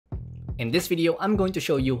In this video, I'm going to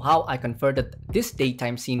show you how I converted this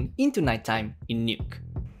daytime scene into nighttime in Nuke.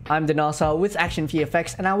 I'm Danasa with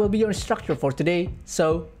ActionVFX and I will be your instructor for today,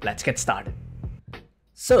 so let's get started.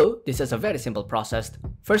 So this is a very simple process.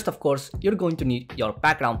 First, of course, you're going to need your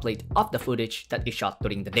background plate of the footage that is shot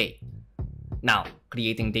during the day. Now,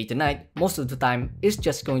 creating day to night most of the time is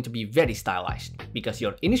just going to be very stylized because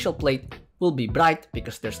your initial plate will be bright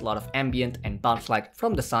because there's a lot of ambient and bounce light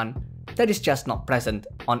from the sun that is just not present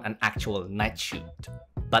on an actual night shoot.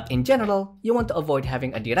 But in general, you want to avoid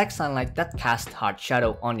having a direct sunlight that casts hard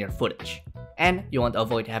shadow on your footage. And you want to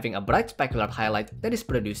avoid having a bright specular highlight that is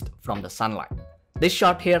produced from the sunlight. This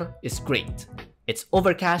shot here is great. It's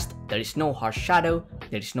overcast, there is no harsh shadow,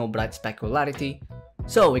 there is no bright specularity,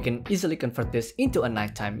 so we can easily convert this into a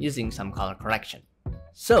nighttime using some color correction.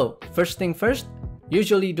 So first thing first,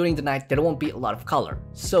 usually during the night there won't be a lot of color,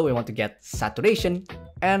 so we want to get saturation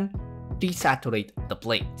and desaturate the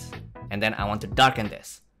plate. And then I want to darken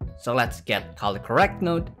this. So let's get color correct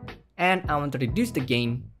node, and I want to reduce the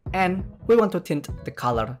gain, and we want to tint the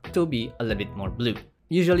color to be a little bit more blue.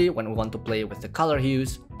 Usually when we want to play with the color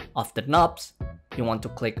hues of the knobs, you want to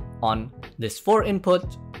click on this 4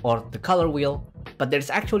 input or the color wheel, but there's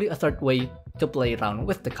actually a third way to play around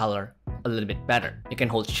with the color a little bit better. You can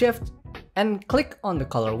hold shift and click on the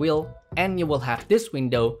color wheel, and you will have this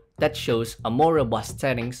window that shows a more robust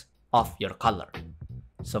settings of your color.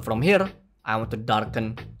 So from here, I want to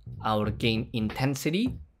darken our gain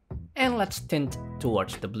intensity, and let's tint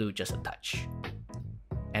towards the blue just a touch.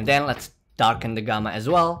 And then let's darken the gamma as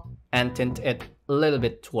well and tint it a little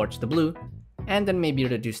bit towards the blue, and then maybe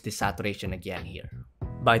reduce the saturation again here.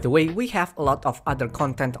 By the way, we have a lot of other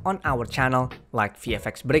content on our channel like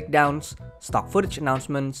VFX breakdowns, stock footage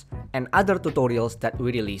announcements, and other tutorials that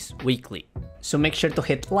we release weekly. So make sure to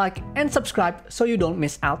hit like and subscribe so you don't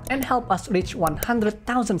miss out and help us reach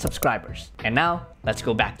 100,000 subscribers. And now, let's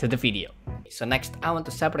go back to the video. So next, I want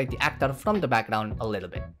to separate the actor from the background a little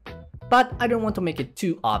bit. But I don't want to make it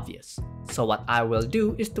too obvious. So what I will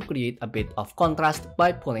do is to create a bit of contrast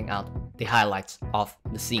by pulling out the highlights of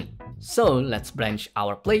the scene. So let's branch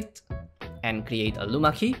our plate and create a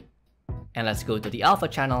luma key. And let's go to the alpha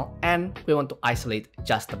channel, and we want to isolate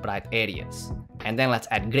just the bright areas. And then let's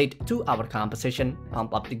add grade to our composition,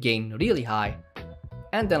 pump up the gain really high.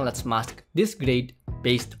 And then let's mask this grade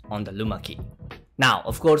based on the luma key. Now,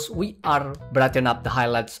 of course, we are brightening up the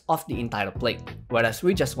highlights of the entire plate, whereas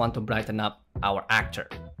we just want to brighten up our actor.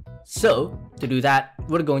 So, to do that,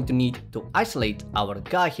 we're going to need to isolate our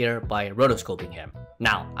guy here by rotoscoping him.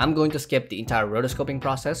 Now, I'm going to skip the entire rotoscoping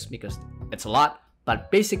process because it's a lot,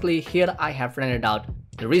 but basically here I have rendered out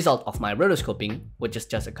the result of my rotoscoping, which is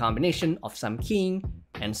just a combination of some keying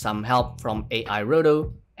and some help from AI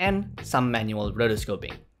roto and some manual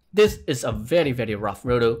rotoscoping. This is a very rough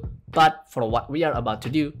roto, but for what we are about to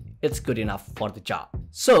do, it's good enough for the job.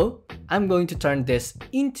 So I'm going to turn this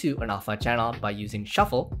into an alpha channel by using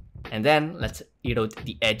shuffle, and then let's erode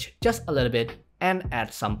the edge just a little bit and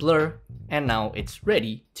add some blur, and now it's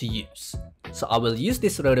ready to use. So I will use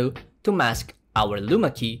this roto to mask our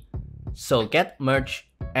luma key. So get merge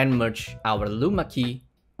and merge our luma key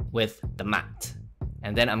with the matte.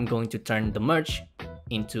 And then I'm going to turn the merge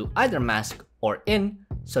into either mask or in,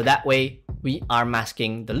 so that way we are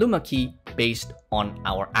masking the luma key based on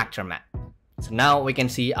our actor matte. So now we can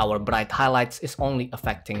see our bright highlights is only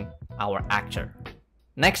affecting our actor.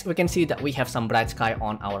 Next, we can see that we have some bright sky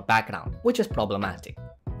on our background, which is problematic.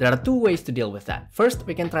 There are two ways to deal with that. First,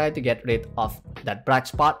 we can try to get rid of that bright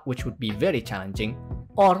spot, which would be very challenging,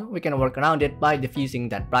 or we can work around it by diffusing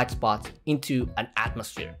that bright spot into an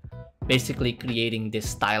atmosphere, basically creating this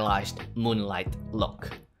stylized moonlight look.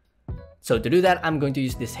 So to do that, I'm going to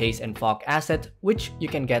use this Haze and Fog asset, which you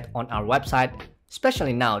can get on our website,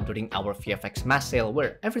 especially now during our VFX mass sale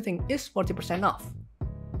where everything is 40% off.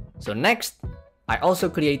 So next, I also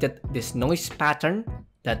created this noise pattern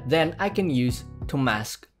that then I can use to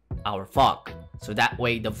mask our fog. So that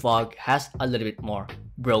way the fog has a little bit more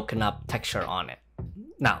broken up texture on it.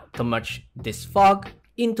 Now, to merge this fog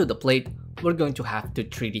into the plate, we're going to have to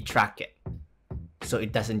 3D track it, so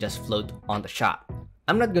it doesn't just float on the shot.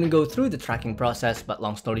 I'm not going to go through the tracking process, but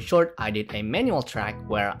long story short, I did a manual track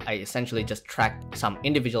where I essentially just tracked some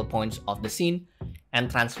individual points of the scene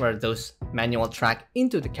and transferred those manual track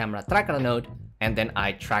into the camera tracker node, and then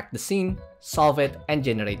I track the scene, solve it, and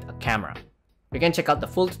generate a camera. You can check out the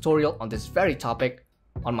full tutorial on this very topic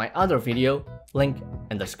on my other video, link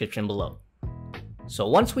in the description below. So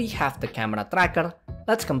once we have the camera tracker,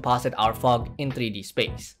 let's composite our fog in 3D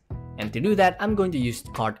space. And to do that, I'm going to use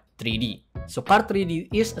Card 3D. So Card 3D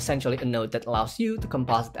is essentially a node that allows you to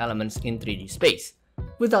composite elements in 3D space.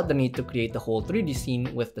 without the need to create the whole 3D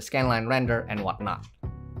scene with the scanline render and whatnot.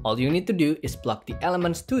 All you need to do is plug the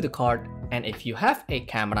elements to the card, and if you have a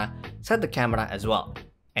camera, set the camera as well.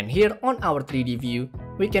 And here on our 3D view,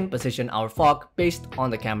 we can position our fog based on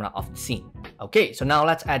the camera of the scene. Okay, so now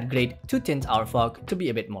let's add grade to tint our fog to be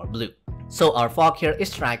a bit more blue. So our fog here is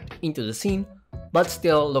tracked into the scene, but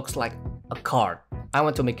still looks like a card. I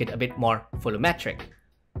want to make it a bit more volumetric.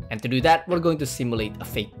 And to do that, we're going to simulate a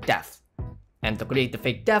fake depth. And to create the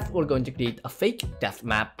fake depth, we're going to create a fake depth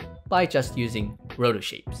map by just using roto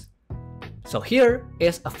shapes. So here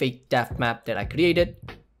is a fake depth map that I created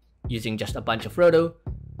using just a bunch of roto.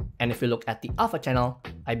 And if you look at the alpha channel,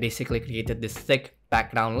 I basically created this thick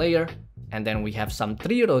background layer, and then we have some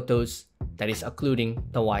 3 rotos that is occluding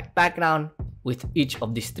the white background, with each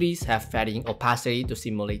of these trees have varying opacity to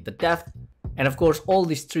simulate the depth. And of course, all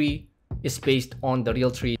these 3 is based on the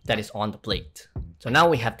real tree that is on the plate. So now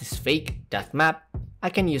we have this fake depth map.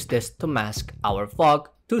 I can use this to mask our fog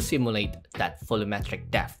to simulate that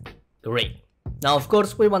volumetric depth. Great. Now of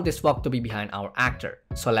course, we want this fog to be behind our actor.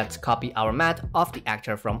 So let's copy our matte of the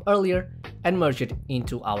actor from earlier and merge it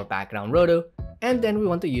into our background roto. And then we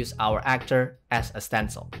want to use our actor as a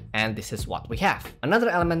stencil. And this is what we have. Another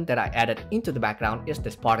element that I added into the background is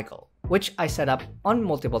this particle, which I set up on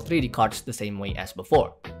multiple 3D cards the same way as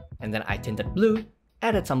before. And then I tinted blue,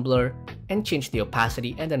 added some blur, and changed the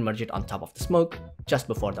opacity and then merged it on top of the smoke just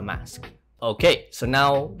before the mask. Okay, so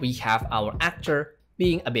now we have our actor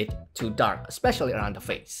being a bit too dark, especially around the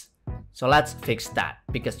face. So let's fix that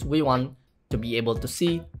because we want to be able to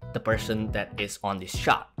see the person that is on this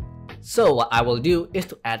shot. So what I will do is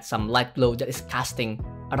to add some light glow that is casting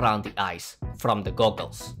around the eyes from the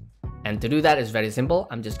goggles. And to do that is very simple.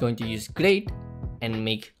 I'm just going to use grade and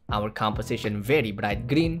make our composition very bright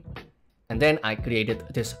green. And then I created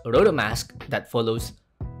this roto mask that follows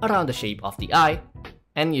around the shape of the eye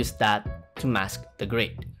and use that to mask the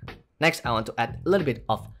grade. Next, I want to add a little bit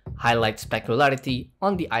of highlight specularity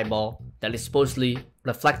on the eyeball that is supposedly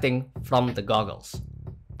reflecting from the goggles.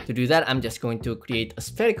 To do that, I'm just going to create a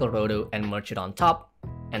spherical roto and merge it on top.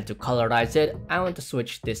 And to colorize it, I want to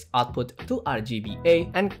switch this output to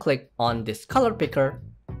RGBA and click on this color picker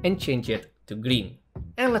and change it to green.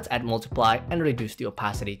 And let's add multiply and reduce the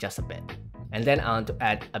opacity just a bit. And then I want to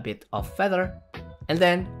add a bit of feather. And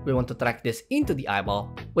then we want to track this into the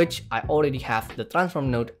eyeball, which I already have the transform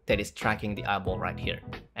node that is tracking the eyeball right here.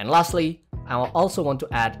 And lastly, I will also want to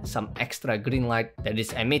add some extra green light that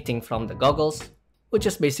is emitting from the goggles, which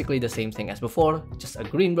is basically the same thing as before, just a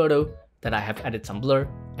green roto that I have added some blur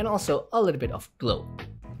and also a little bit of glow.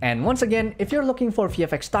 And once again, if you're looking for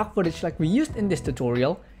VFX stock footage like we used in this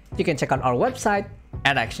tutorial, you can check out our website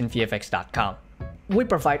at ActionVFX.com. We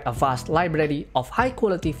provide a vast library of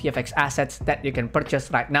high-quality VFX assets that you can purchase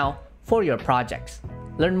right now for your projects.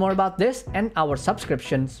 Learn more about this and our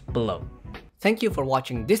subscriptions below. Thank you for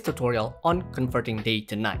watching this tutorial on converting day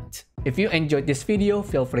to night. If you enjoyed this video,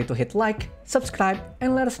 feel free to hit like, subscribe,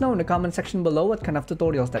 and let us know in the comment section below what kind of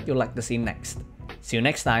tutorials that you'd like to see next. See you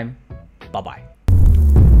next time. Bye-bye.